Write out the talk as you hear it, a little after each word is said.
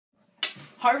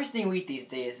Harvesting wheat these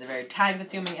days is a very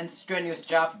time-consuming and strenuous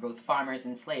job for both farmers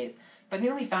and slaves, but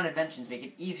newly found inventions make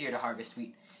it easier to harvest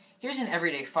wheat. Here's an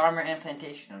everyday farmer and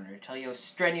plantation owner to tell you how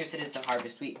strenuous it is to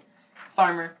harvest wheat.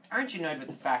 Farmer, aren't you annoyed with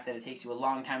the fact that it takes you a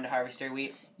long time to harvest your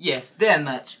wheat? Yes, that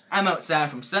much. I'm outside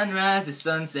from sunrise to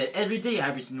sunset every day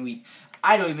harvesting wheat.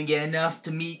 I don't even get enough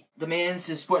to meet demands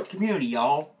to support the community,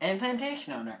 y'all. And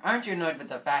plantation owner, aren't you annoyed with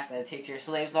the fact that it takes your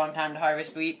slaves a long time to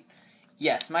harvest wheat?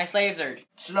 Yes, my slaves are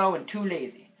slow and too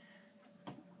lazy.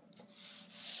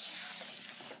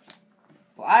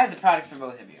 Well, I have the products for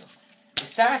both of you. With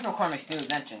Cyrus McCormick's new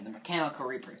invention, the mechanical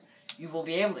reaper, you will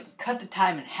be able to cut the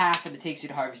time in half that it takes you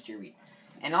to harvest your wheat.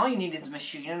 And all you need is a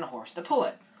machine and a horse to pull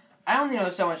it. I only know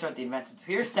so much about the invention, so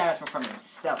here's Cyrus McCormick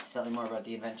himself to tell you more about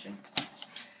the invention.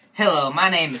 Hello, my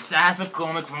name is Cyrus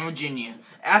McCormick from Virginia.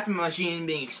 After my machine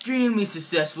being extremely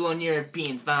successful on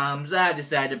European farms, I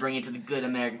decided to bring it to the good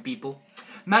American people.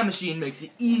 My machine makes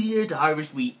it easier to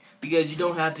harvest wheat because you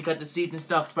don't have to cut the seeds and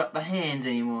stalks by hands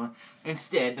anymore.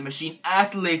 Instead, the machine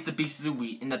isolates the pieces of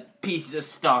wheat and the pieces of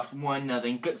stalks one another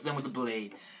and cuts them with a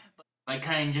blade by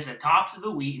cutting just the tops of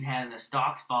the wheat and having the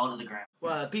stalks fall to the ground.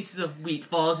 While the pieces of wheat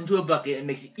falls into a bucket and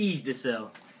makes it easy to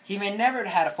sell. He may never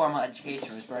have had a formal education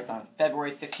from his birth on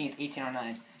February 15th,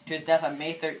 1809, to his death on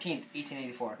May 13th,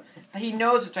 1884, but he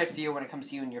knows what's right for you when it comes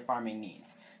to you and your farming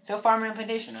needs. So, farmer and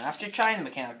plantation owner, after trying the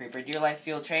mechanical reaper, do your life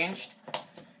feel changed?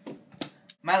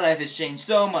 My life has changed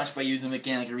so much by using the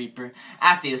mechanical reaper.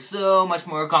 I feel so much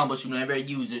more accomplished whenever I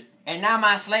use it. And now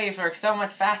my slaves work so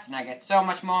much faster and I get so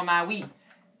much more of my wheat.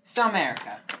 So,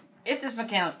 America, if this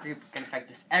mechanical reaper can affect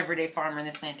this everyday farmer and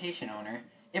this plantation owner,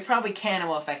 it probably can and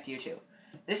will affect you too.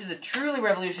 This is a truly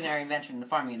revolutionary invention in the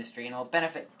farming industry and will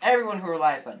benefit everyone who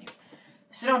relies on you.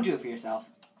 So don't do it for yourself,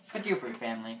 but do it for your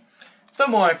family. For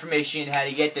more information on how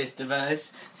to get this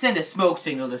device, send a smoke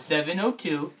signal to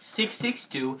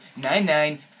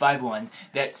 702-662-9951.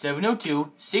 That's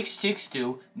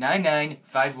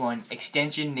 702-662-9951,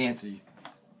 extension Nancy.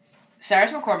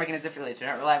 Cyrus McCormick and his affiliates are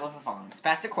not reliable for following.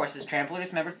 Spastic horses, trample or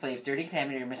dismembered slaves, dirty,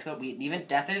 contaminated, or miscoat wheat, and even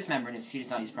death or dismemberment if she does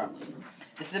not use properly.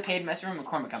 This is a paid message from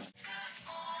McCormick Company.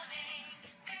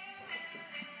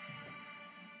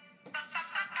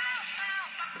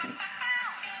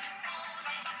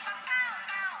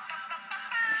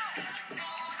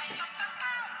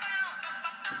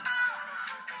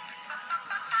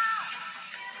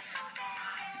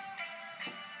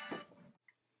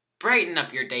 Brighten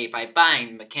up your day by buying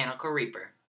the Mechanical Reaper.